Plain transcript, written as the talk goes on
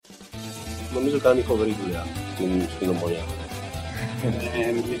νομίζω κάνει φοβερή δουλειά στην Ομόνια.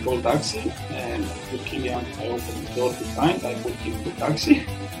 And we called taxi, and with Kilian, I opened the door behind, I put him in the taxi,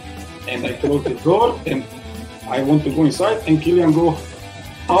 and I closed the door, and I want to go inside, and Kilian go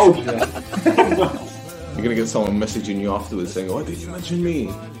out. You're going to get someone messaging you afterwards saying, why did you mention me?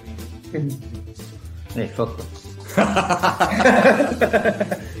 Hey, fuck.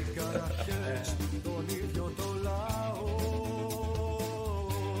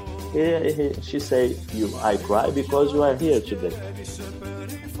 She say, I cry because you are here today.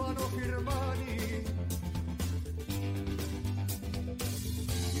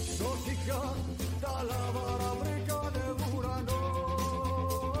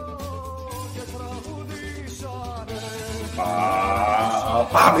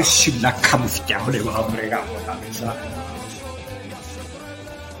 Πάμε σιλά καμουφτιά, βρεγά, βρεγά, βρεγά.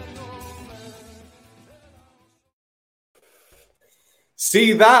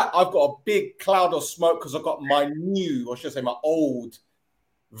 See that? I've got a big cloud of smoke because I've got my new, or should I say my old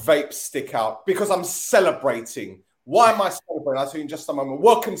vape stick out because I'm celebrating. Why am I celebrating? I'll tell you in just a moment.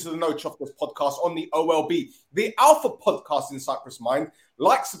 Welcome to the No Chocolate podcast on the OLB, the Alpha podcast in Cyprus Mind.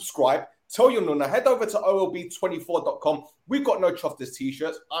 Like, subscribe, tell your nonna, head over to OLB24.com. We've got No Chocolate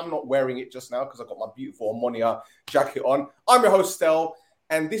t-shirts. I'm not wearing it just now because I've got my beautiful Ammonia jacket on. I'm your host, Stel,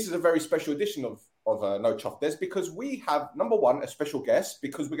 and this is a very special edition of No Chocolate because we have, number one, a special guest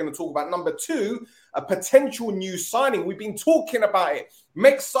because we're going to talk about, number two, a potential new signing. We've been talking about it.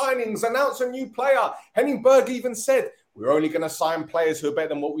 Make signings, announce a new player. Henning Berg even said, we're only going to sign players who are better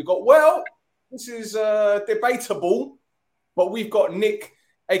than what we've got. Well, this is debatable, but we've got Nick,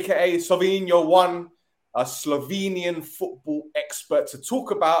 a.k.a. Slovenia One, a Slovenian football expert to talk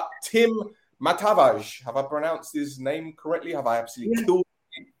about Tim MATAVZ. Have I pronounced his name correctly? Have I absolutely killed?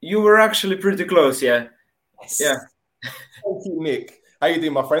 You were actually pretty close, yeah. Yes. Yeah. Thank you, Nick. How you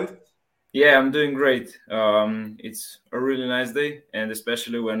doing, my friend? Yeah, I'm doing great. It's a really nice day, and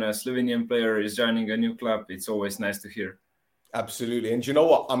especially when a Slovenian player is joining a new club, it's always nice to hear. Absolutely. And you know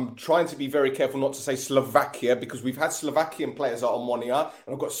what? I'm trying to be very careful not to say Slovakia because we've had Slovakian players out on Monia,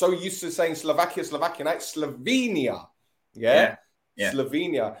 and I've got so used to saying Slovakia, now it's Slovenia. Yeah?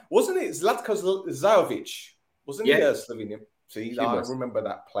 Slovenia. Wasn't it Zlatko Zajovic? Wasn't he a Slovenian? See, I remember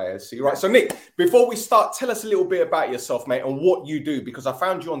that player. See, right. So, Nick, before we start, tell us a little bit about yourself, mate, and what you do, because I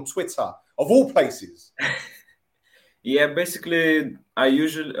found you on Twitter, of all places. Yeah, basically,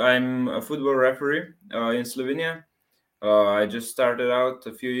 I'm a football referee in Slovenia. I just started out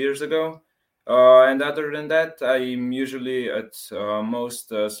a few years ago. And other than that, I'm usually at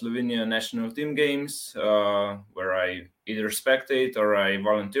most Slovenia national team games where I either spectate or I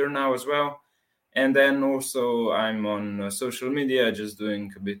volunteer now as well. And then also I'm on social media, just doing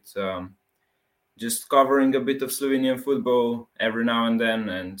a bit, just covering a bit of Slovenian football every now and then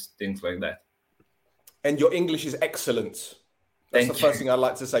and things like that. And your English is excellent. That's the first thing I'd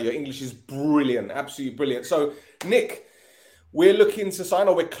like to say. Your English is brilliant, absolutely brilliant. So, Nick, we're looking to sign,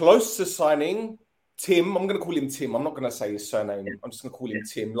 or we're close to signing Tim. I'm going to call him Tim. I'm not going to say his surname. I'm just going to call him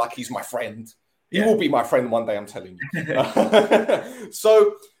Tim, like he's my friend. He will be my friend one day, I'm telling you.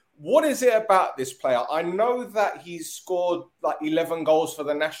 So, what is it about this player? I know that he's scored like 11 goals for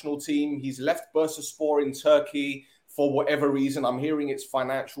the national team. He's left Bursaspor in Turkey for whatever reason. I'm hearing it's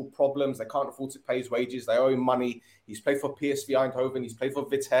financial problems. They can't afford to pay his wages. They owe him money. He's played for PSV Eindhoven. He's played for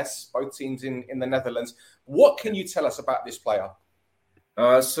Vitesse, both teams in the Netherlands. What can you tell us about this player?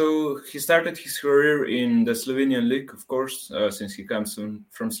 So he started his career in the Slovenian league, of course, since he comes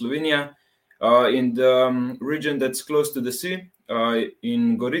from Slovenia, in the region that's close to the sea.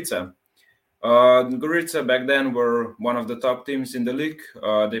 In Gorica. Gorica back then were one of the top teams in the league.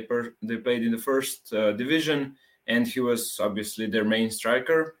 They played in the first division, and he was obviously their main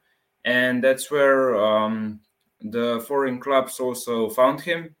striker. And that's where the foreign clubs also found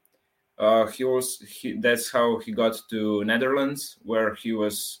him. That's how he got to Netherlands, where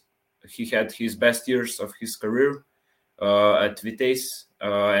he had his best years of his career at Vitesse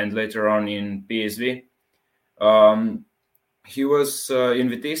and later on in PSV. He was in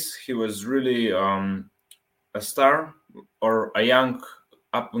Vitesse. He was really a star, or a young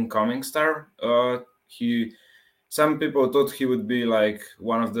up-and-coming star. Some people thought he would be like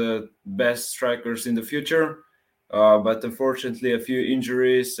one of the best strikers in the future, but unfortunately, a few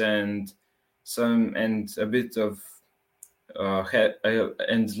injuries and a bit of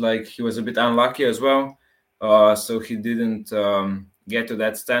he was a bit unlucky as well. So he didn't get to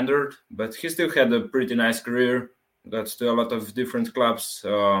that standard, but he still had a pretty nice career. Got to a lot of different clubs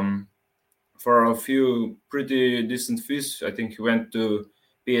for a few pretty decent fees. I think he went to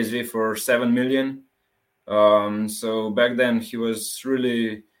PSV for 7 million. So back then he was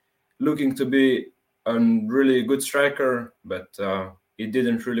really looking to be a really good striker, but it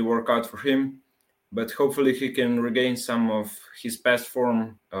didn't really work out for him. But hopefully he can regain some of his past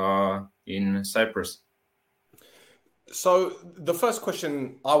form in Cyprus. So the first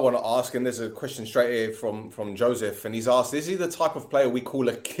question I want to ask, and there's a question straight here from Joseph, and he's asked, is he the type of player we call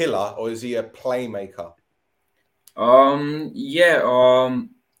a killer, or is he a playmaker?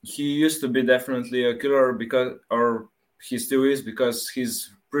 He used to be definitely a killer or he still is, because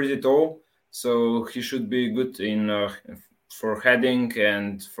he's pretty tall, so he should be good in for heading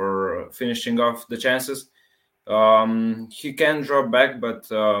and for finishing off the chances. He can drop back, but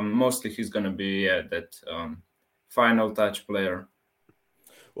mostly he's going to be that final touch player.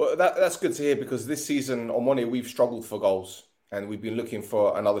 Well, that's good to hear, because this season, Omoni, we've struggled for goals, and we've been looking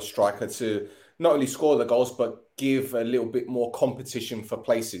for another striker to not only score the goals, but give a little bit more competition for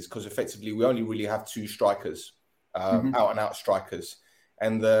places, because effectively we only really have two strikers, out and out strikers.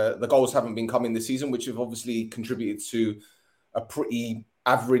 And the goals haven't been coming this season, which have obviously contributed to a pretty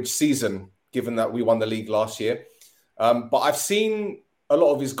average season, given that we won the league last year. But I've seen a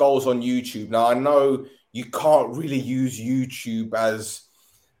lot of his goals on YouTube. Now, I know you can't really use YouTube as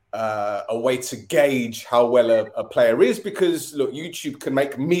a way to gauge how well a player is, because, look, YouTube can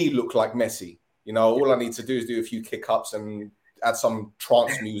make me look like Messi. You know, all I need to do is do a few kick-ups and add some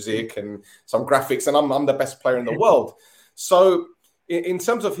trance music and some graphics, and I'm the best player in the world. So in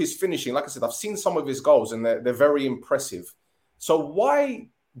terms of his finishing, like I said, I've seen some of his goals, and they're very impressive. So why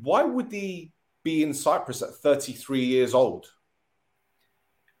would he be in Cyprus at 33 years old?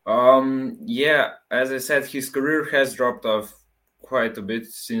 As I said, his career has dropped off quite a bit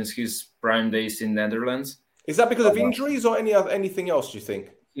since his prime days in Netherlands. Is that because of injuries or anything else, do you think?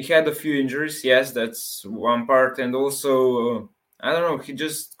 He had a few injuries, yes, that's one part. And also, I don't know, he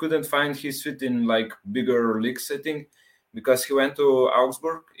just couldn't find his fit in like bigger leagues, I think, because he went to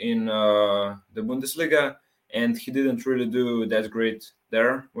Augsburg in the Bundesliga, and he didn't really do that great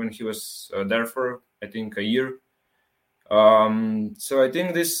there when he was there for, I think, a year. So I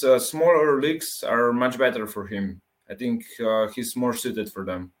think these smaller leagues are much better for him. I think he's more suited for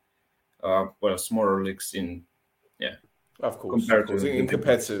them. Smaller leagues Of course.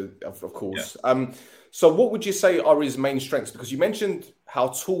 Compared to. Yeah. So what would you say are his main strengths? Because you mentioned how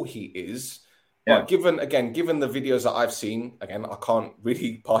tall he is. But given the videos that I've seen, again, I can't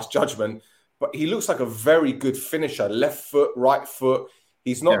really pass judgment, but he looks like a very good finisher. Left foot, right foot.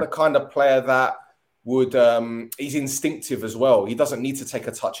 He's not the kind of player that would he's instinctive as well. He doesn't need to take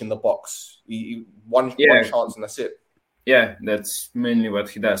a touch in the box. One chance and that's it. Yeah, that's mainly what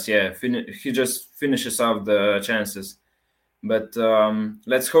he does. Yeah, he just finishes off the chances. But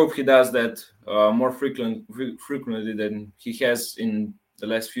let's hope he does that more frequently than he has in the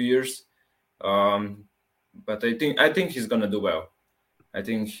last few years. But I think he's gonna do well. I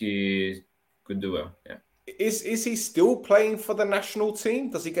think he could do well. Yeah. Is he still playing for the national team?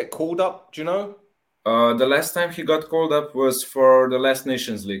 Does he get called up? Do you know? The last time he got called up was for the last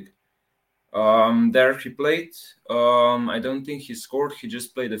Nations League. There he played. I don't think he scored. He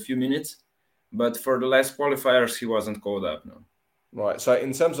just played a few minutes. But for the last qualifiers, he wasn't called up. No. Right. So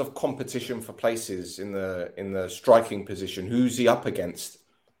in terms of competition for places in the striking position, who's he up against?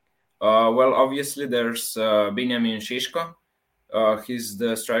 Obviously there's Benjamin Šeško. He's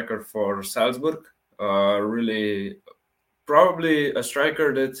the striker for Salzburg. Really, probably a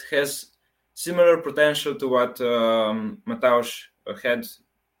striker that has similar potential to what MATAVZ had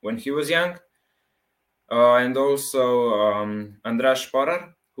when he was young. And also András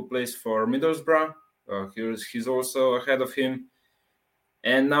Sparar, who plays for Middlesbrough. He's also ahead of him.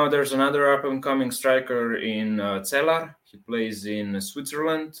 And now there's another up-and-coming striker in Celar. He plays in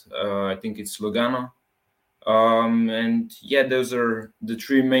Switzerland. I think it's Lugano. Those are the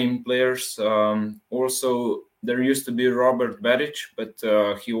three main players. Also, there used to be Robert Beric, but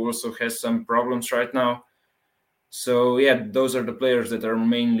he also has some problems right now. So, those are the players that are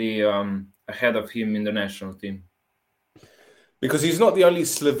mainly ahead of him in the national team. Because he's not the only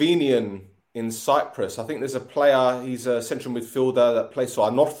Slovenian in Cyprus. I think there's a player, he's a central midfielder that plays for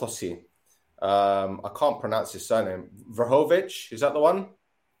Anorthosis. I can't pronounce his surname. Vrhovic, is that the one?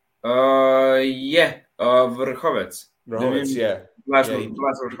 Vrhovec.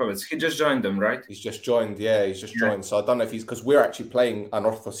 Vrhovec. He just joined them, right? He's just joined. So I don't know if because we're actually playing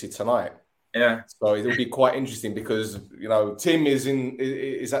Anorthosis tonight. Yeah. So it'll be quite interesting because, Tim is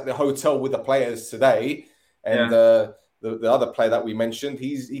at the hotel with the players today. And the other player that we mentioned,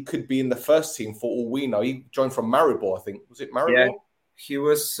 he could be in the first team for all we know. He joined from Maribor, I think. Was it Maribor? Yeah. He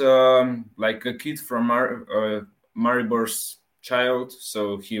was like a kid from Maribor's child.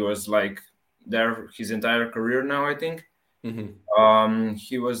 So he was like there his entire career now, I think. Mm-hmm.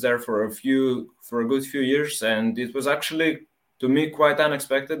 He was there for a good few years, and it was actually to me quite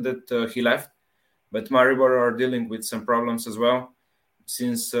unexpected that he left. But Maribor are dealing with some problems as well,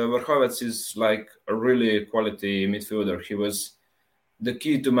 since Verhovec is like a really quality midfielder. He was the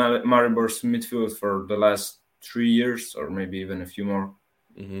key to Maribor's midfield for the last 3 years, or maybe even a few more.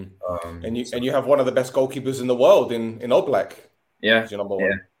 Mm-hmm. And you have one of the best goalkeepers in the world in Oblak. Yeah, He's your number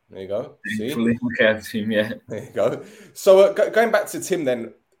one. There you go. Thankfully, we have him. Yeah. There you go. So going back to Tim,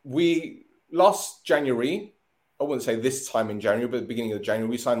 then last January, I wouldn't say this time in January, but at the beginning of January,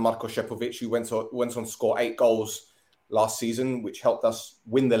 we signed Marko Shepovic, who went on to score 8 goals last season, which helped us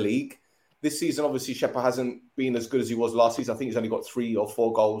win the league. This season, obviously, Shepa hasn't been as good as he was last season. I think he's only got 3 or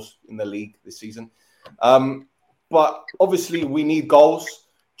 4 goals in the league this season. But obviously, we need goals.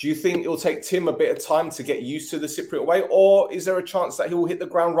 Do you think it'll take Tim a bit of time to get used to the Cypriot way? Or is there a chance that he will hit the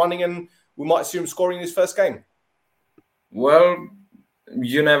ground running and we might see him scoring in his first game? Well,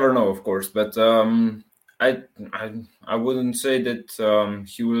 you never know, of course. But I wouldn't say that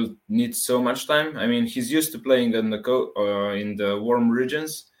he will need so much time. I mean, he's used to playing in the warm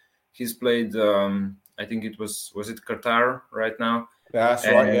regions. He's played, I think it was it Qatar right now? Yeah, that's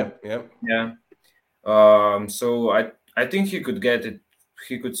right, yeah. Yeah. So I think he could get it.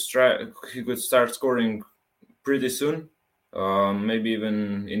 He could start scoring pretty soon, maybe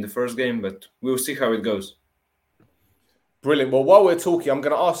even in the first game, but we'll see how it goes. Brilliant. Well, while we're talking, I'm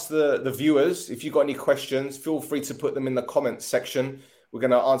going to ask the viewers, if you've got any questions, feel free to put them in the comments section. We're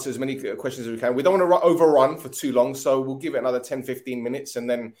going to answer as many questions as we can. We don't want to overrun for too long, so we'll give it another 10, 15 minutes, and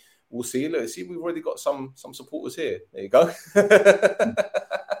then we'll see. Look, see, we've already got some supporters here. There you go.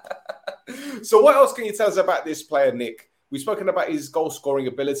 So what else can you tell us about this player, Nick? We've spoken about his goal-scoring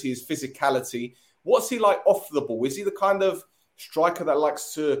ability, his physicality. What's he like off the ball? Is he the kind of striker that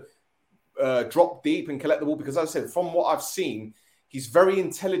likes to drop deep and collect the ball? Because as I said, from what I've seen, he's very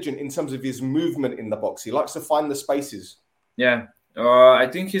intelligent in terms of his movement in the box. He likes to find the spaces. Yeah, I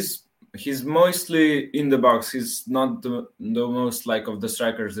think he's mostly in the box. He's not the most like of the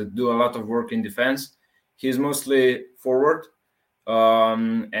strikers that do a lot of work in defense. He's mostly forward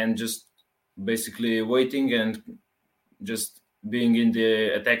and just basically waiting and just being in the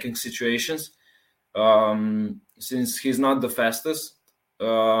attacking situations. Since he's not the fastest,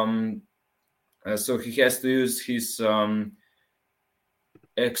 so he has to use his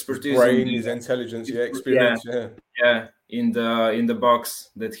expertise, his intelligence, experience, in the box,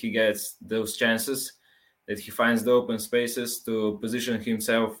 that he gets those chances, that he finds the open spaces to position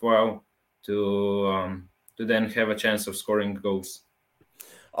himself well to then have a chance of scoring goals.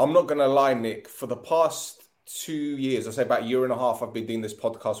 I'm not going to lie, Nick. For the past 2 years, I say about a year and a half, I've been doing this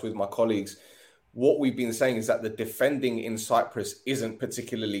podcast with my colleagues. What we've been saying is that the defending in Cyprus isn't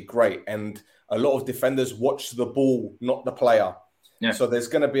particularly great, and a lot of defenders watch the ball, not the player. Yeah. So there's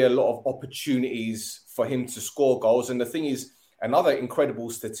going to be a lot of opportunities for him to score goals. And the thing is, another incredible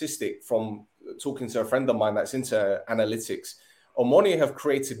statistic from talking to a friend of mine that's into analytics, Omonia have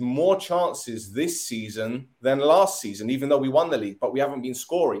created more chances this season than last season, even though we won the league, but we haven't been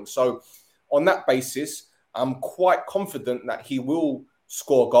scoring. So on that basis, I'm quite confident that he will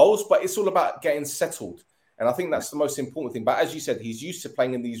score goals, but it's all about getting settled. And I think that's the most important thing. But as you said, he's used to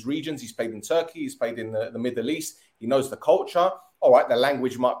playing in these regions. He's played in Turkey. He's played in the Middle East. He knows the culture. All right, the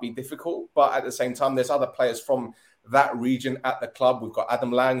language might be difficult, but at the same time, there's other players from that region at the club. We've got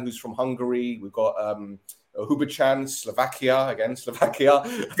Adam Lang, who's from Hungary. We've got Hubachan, Slovakia. I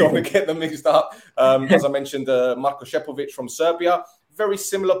don't want to get them mixed up. As I mentioned, Marko Shepovic from Serbia. Very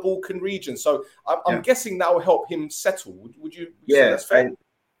similar Balkan region. So I'm guessing that will help him settle. Would you say that's fair?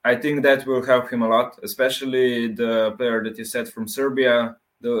 I think that will help him a lot, especially the player that you said from Serbia.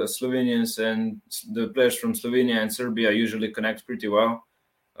 The Slovenians and the players from Slovenia and Serbia usually connect pretty well,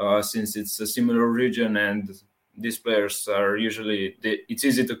 since it's a similar region, and these players are usually, it's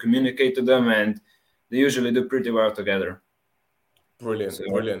easy to communicate to them, and they usually do pretty well together.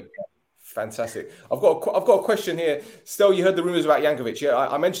 Brilliant. Fantastic. I've got a question here. Still, you heard the rumors about Jankovic. Yeah,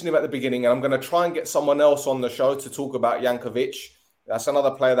 I mentioned him at the beginning, and I'm going to try and get someone else on the show to talk about Jankovic. That's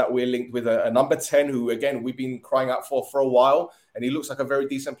another player that we're linked with, a number 10, who, again, we've been crying out for a while, and he looks like a very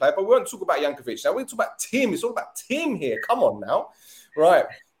decent player. But we won't talk about Jankovic now. We're going to talk about Tim. It's all about Tim here. Come on now. Right.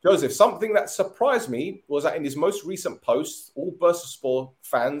 Joseph, something that surprised me was that in his most recent post, all Bursaspor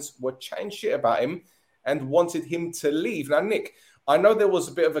fans were chatting shit about him and wanted him to leave. Now, Nick, I know there was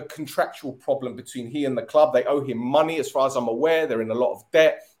a bit of a contractual problem between he and the club. They owe him money, as far as I'm aware. They're in a lot of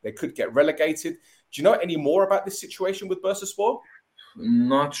debt. They could get relegated. Do you know any more about this situation with Bursaspor?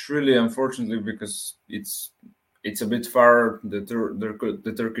 Not really, unfortunately, because it's a bit far,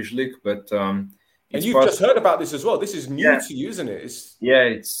 the Turkish league. But And you've just heard about this as well. This is new to you, isn't it? It's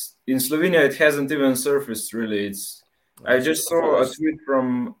in Slovenia. It hasn't even surfaced really. I just saw a tweet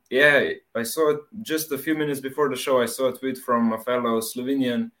from I saw it just a few minutes before the show. I saw a tweet from a fellow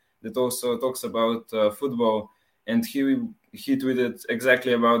Slovenian that also talks about football, and he tweeted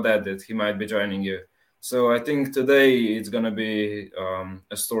exactly about that he might be joining you. So I think today it's gonna be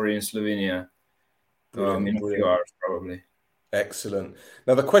a story in Slovenia in a few hours probably. Excellent.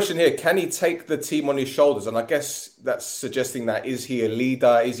 Now the question here: can he take the team on his shoulders? And I guess that's suggesting that is he a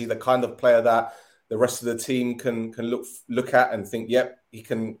leader? Is he the kind of player that the rest of the team can look at and think, yep, he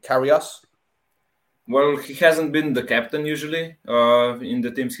can carry us? Well, he hasn't been the captain usually in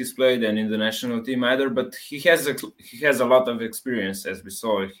the teams he's played and in the national team either, but he has a lot of experience, as we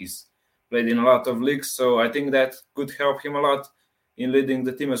saw. He's played in a lot of leagues, so I think that could help him a lot in leading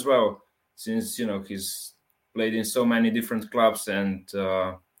the team as well, since he's played in so many different clubs and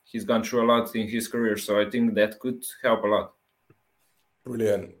he's gone through a lot in his career. So I think that could help a lot.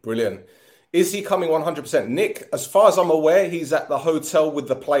 Brilliant. Is he coming 100%? Nick, as far as I'm aware, he's at the hotel with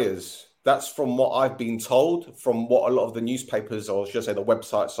the players. That's from what I've been told, from what a lot of the newspapers, or should I say the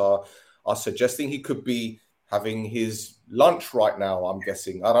websites are suggesting. He could be having his lunch right now, I'm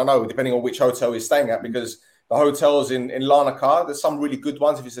guessing. I don't know, depending on which hotel he's staying at, because the hotels in Larnaca, there's some really good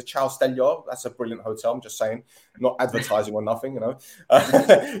ones. If it's a Ciao Stelio, that's a brilliant hotel. I'm just saying, not advertising or nothing,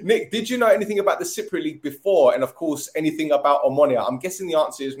 Nick, did you know anything about the Cypriot League before? And of course, anything about Omonia? I'm guessing the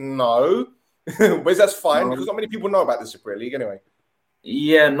answer is no. But that's fine, because not many people know about the Cypriot League anyway.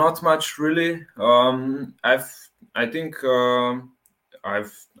 Yeah, not much really. I've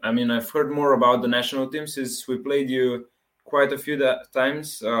heard more about the national team since we played you quite a few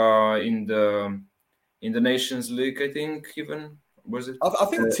times in the Nations League. I think even was it? I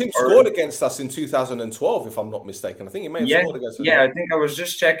think Tim scored against us in 2012, if I'm not mistaken. I think he may have scored against us. Yeah, I think I was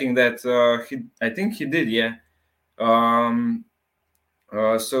just checking that. I think he did. Yeah.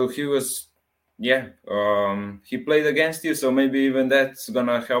 So he was. Yeah, he played against you, so maybe even that's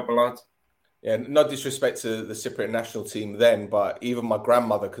gonna help a lot. Yeah, no disrespect to the Cypriot national team then, but even my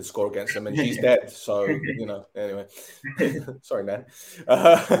grandmother could score against them, and she's dead. So anyway. Sorry, man.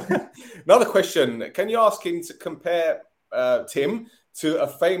 Another question: can you ask him to compare Tim to a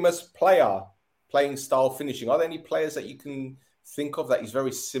famous player, playing style, finishing? Are there any players that you can think of that he's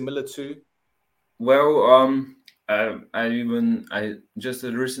very similar to? Well, I just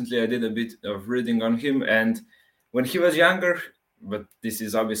recently I did a bit of reading on him, and when he was younger, but this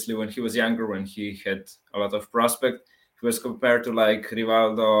is obviously when he was younger, when he had a lot of prospect, he was compared to like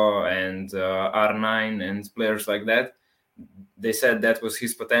Rivaldo and R9 and players like that. They said that was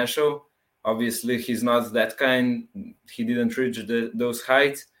his potential. Obviously, he's not that kind. He didn't reach those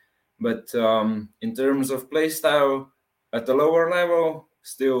heights, but in terms of play style at the lower level,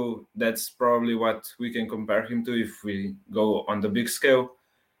 still, that's probably what we can compare him to if we go on the big scale.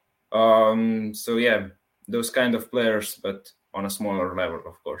 So yeah, those kind of players, but on a smaller level,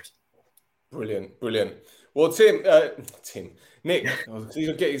 of course. Brilliant. Well, Nick,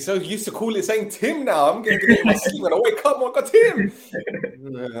 you're getting so used to saying Tim now. I'm going to get my sleep and I wake up. I got Tim.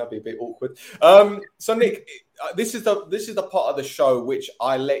 That'd be a bit awkward. So Nick, this is the part of the show which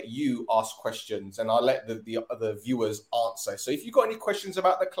I let you ask questions and I let the viewers answer. So if you've got any questions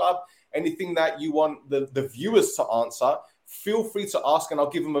about the club, anything that you want the viewers to answer, feel free to ask, and I'll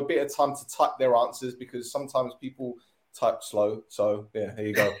give them a bit of time to type their answers because sometimes people type slow. So yeah, here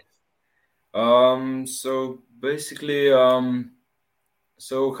you go. So basically,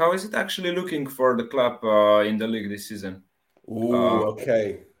 so how is it actually looking for the club in the league this season?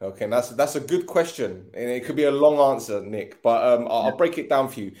 Okay. That's a good question, and it could be a long answer, Nick. But I'll break it down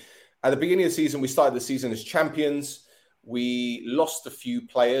for you. At the beginning of the season, we started the season as champions. We lost a few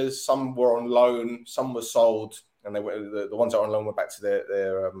players. Some were on loan, some were sold, and they were the ones that were on loan went back to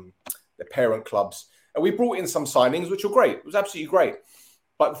their parent clubs. And we brought in some signings, which were great. It was absolutely great.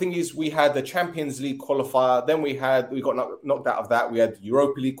 But the thing is, we had the Champions League qualifier. Then we got knocked out of that. We had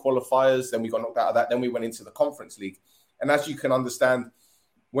Europa League qualifiers. Then we got knocked out of that. Then we went into the Conference League. And as you can understand,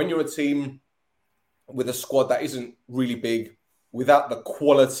 when you're a team with a squad that isn't really big, without the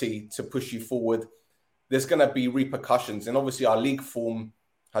quality to push you forward, there's going to be repercussions. And obviously, our league form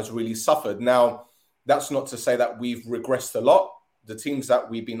has really suffered. Now, that's not to say that we've regressed a lot. The teams that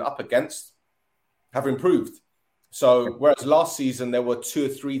we've been up against have improved. So whereas last season there were 2 or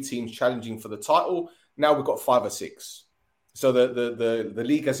 3 teams challenging for the title, now we've got 5 or 6. So the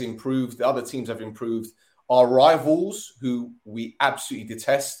league has improved. The other teams have improved. Our rivals, who we absolutely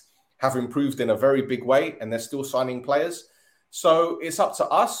detest, have improved in a very big way, and they're still signing players. So it's up to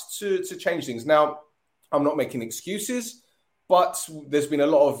us to change things. Now, I'm not making excuses, But there's been a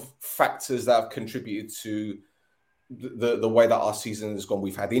lot of factors that have contributed to the way that our season has gone.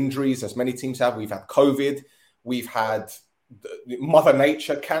 We've had injuries, as many teams have. We've had COVID. We've had Mother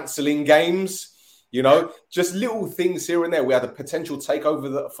Nature cancelling games. You know, just little things here and there. We had a potential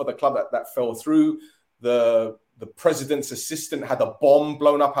takeover for the club that fell through. The president's assistant had a bomb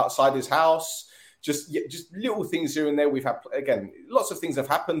blown up outside his house. Just little things here and there. We've had, again, lots of things have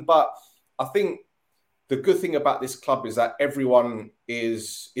happened. But I think the good thing about this club is that everyone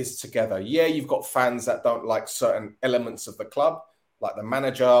is together. Yeah, you've got fans that don't like certain elements of the club, like the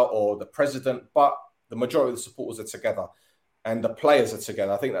manager or the president, but the majority of the supporters are together and the players are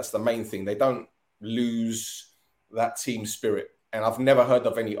together. I think that's the main thing. They don't lose that team spirit. And I've never heard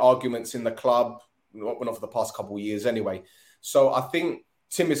of any arguments in the club, not for the past couple of years anyway. So I think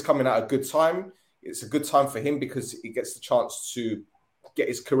Tim is coming at a good time. It's a good time for him because he gets the chance to get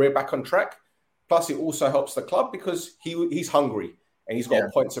his career back on track. Plus, it also helps the club because he's hungry and he's got a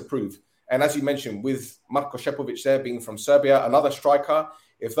point to prove. And as you mentioned, with Marko Šepović there being from Serbia, another striker,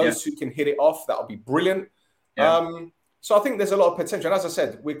 if those two can hit it off, that'll be brilliant. Yeah. So I think there's a lot of potential. And as I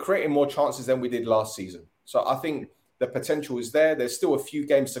said, we're creating more chances than we did last season. So I think the potential is there. There's still a few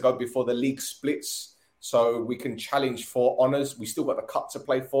games to go before the league splits. So we can challenge for honours. We still got the cup to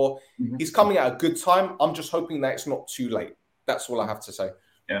play for. Mm-hmm. He's coming at a good time. I'm just hoping that it's not too late. That's all I have to say.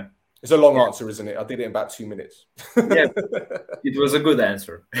 Yeah. It's a long answer, isn't it? I did it in about 2 minutes. Yeah, it was a good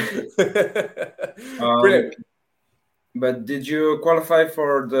answer. Brilliant. But did you qualify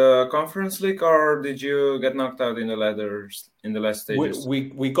for the Conference League or did you get knocked out in the last stages?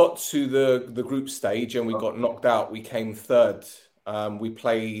 We got to the group stage and we got knocked out. We came third. We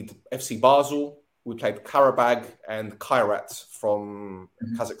played FC Basel, we played Karabag and Kairat from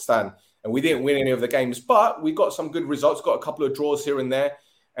Kazakhstan. And we didn't win any of the games, but we got some good results, got a couple of draws here and there.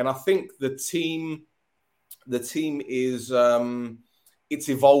 And I think the team is it's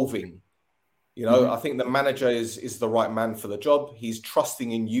evolving. You know, I think the manager is the right man for the job. He's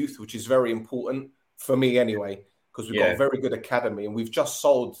trusting in youth, which is very important for me anyway, because we've got a very good academy. And we've just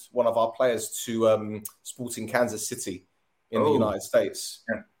sold one of our players to Sporting Kansas City in the United States,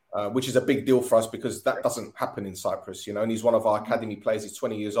 which is a big deal for us because that doesn't happen in Cyprus, you know, and he's one of our academy players. He's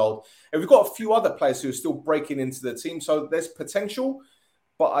 20 years old. And we've got a few other players who are still breaking into the team. So there's potential.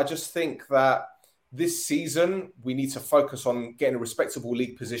 But I just think that this season, we need to focus on getting a respectable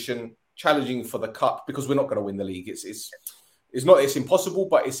league position, challenging for the cup, because we're not going to win the league. It's impossible,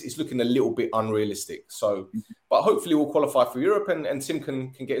 but it's looking a little bit unrealistic. So, but hopefully we'll qualify for Europe and Tim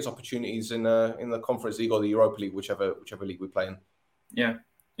can get his opportunities in the Conference League or the Europa League, whichever league we play in. Yeah,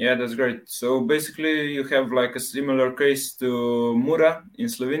 that's great. So basically you have like a similar case to Mura in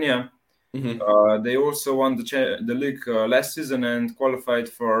Slovenia. Mm-hmm. They also won the league last season and qualified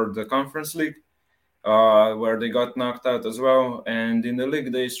for the Conference League, where they got knocked out as well. And in the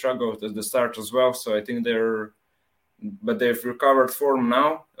league, they struggled at the start as well. So I think they've recovered form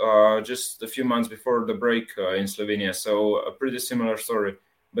now, just a few months before the break in Slovenia. So a pretty similar story.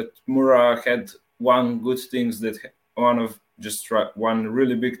 But Mura had one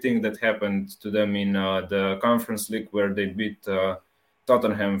really big thing that happened to them in the Conference League, where they beat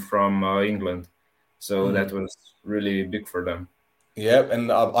Tottenham from England. So that was really big for them. Yeah,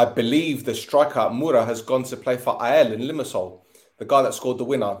 and I believe the striker at Mura has gone to play for AEL in Limassol. The guy that scored the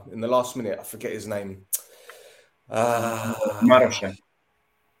winner in the last minute, I forget his name. Maroša.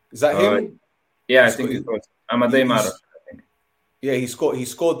 Is that him? Yeah, I think it was Amadej Maroš. Yeah, he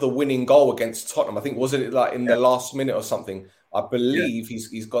scored the winning goal against Tottenham. I think, wasn't it like in the last minute or something? I believe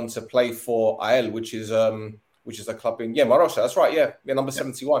he's gone to play for AEL, which is a club in Maroša. That's right. Yeah, number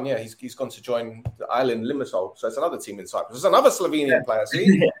 71. Yeah, he's gone to join the AEL in Limassol. So it's another team in Cyprus. There's another Slovenian player.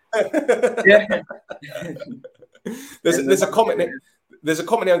 See? There's a comment. There's a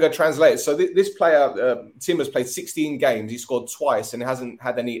comment I'm going to translate. So this player, Tim, has played 16 games. He scored twice and hasn't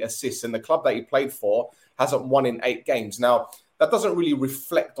had any assists. And the club that he played for hasn't won in 8 games. Now, that doesn't really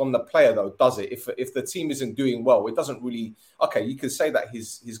reflect on the player, though, does it? If the team isn't doing well, it doesn't really. Okay, you could say that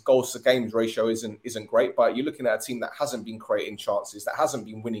his goals to games ratio isn't great, but you're looking at a team that hasn't been creating chances, that hasn't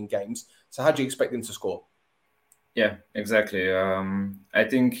been winning games. So how do you expect him to score? Yeah, exactly. I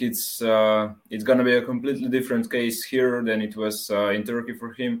think it's going to be a completely different case here than it was in Turkey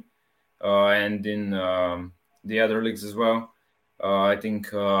for him, and in the other leagues as well. I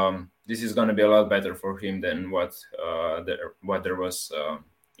think this is going to be a lot better for him than what there was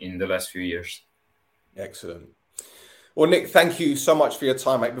in the last few years. Excellent. Well, Nick, thank you so much for your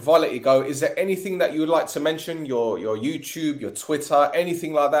time, mate. Before I let you go, is there anything that you would like to mention? Your YouTube, your Twitter,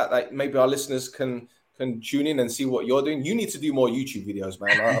 anything like that maybe our listeners can can tune in and see what you're doing. You need to do more YouTube videos,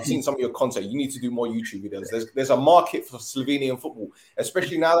 man. I've seen some of your content. You need to do more YouTube videos. There's a market for Slovenian football,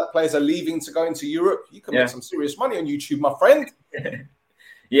 especially now that players are leaving to go into Europe. You can make some serious money on YouTube, my friend.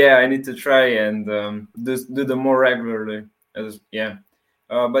 Yeah, I need to try and do them more regularly.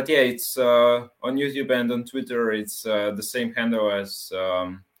 But it's on YouTube and on Twitter. It's the same handle as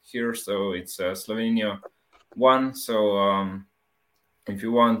here, so it's Slovenia1. So if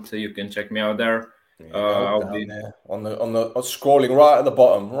you want, you can check me out there. I'll be there on the scrolling right at the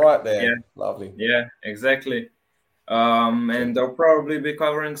bottom, right there. Yeah, lovely. Yeah, exactly. And I'll probably be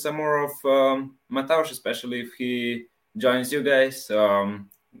covering some more of MATAVZ, especially if he joins you guys. I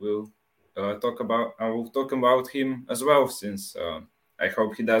will talk about him as well, since I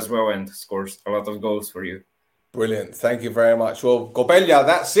hope he does well and scores a lot of goals for you. Brilliant. Thank you very much. Well, Gobelia,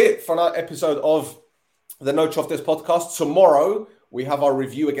 that's it for another episode of the No Choftes podcast. Tomorrow, we have our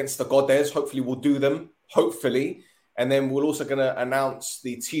review against the Godes. Hopefully, we'll do them. Hopefully. And then we're also going to announce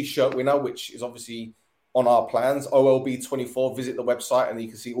the T-shirt winner, which is obviously on our plans. OLB24. Visit the website and you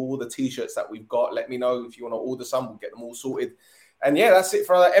can see all the T-shirts that we've got. Let me know if you want to order some. We'll get them all sorted. And yeah, that's it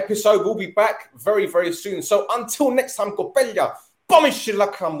for another episode. We'll be back very, very soon. So until next time, Gobelia, pomyśl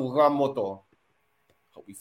la moto.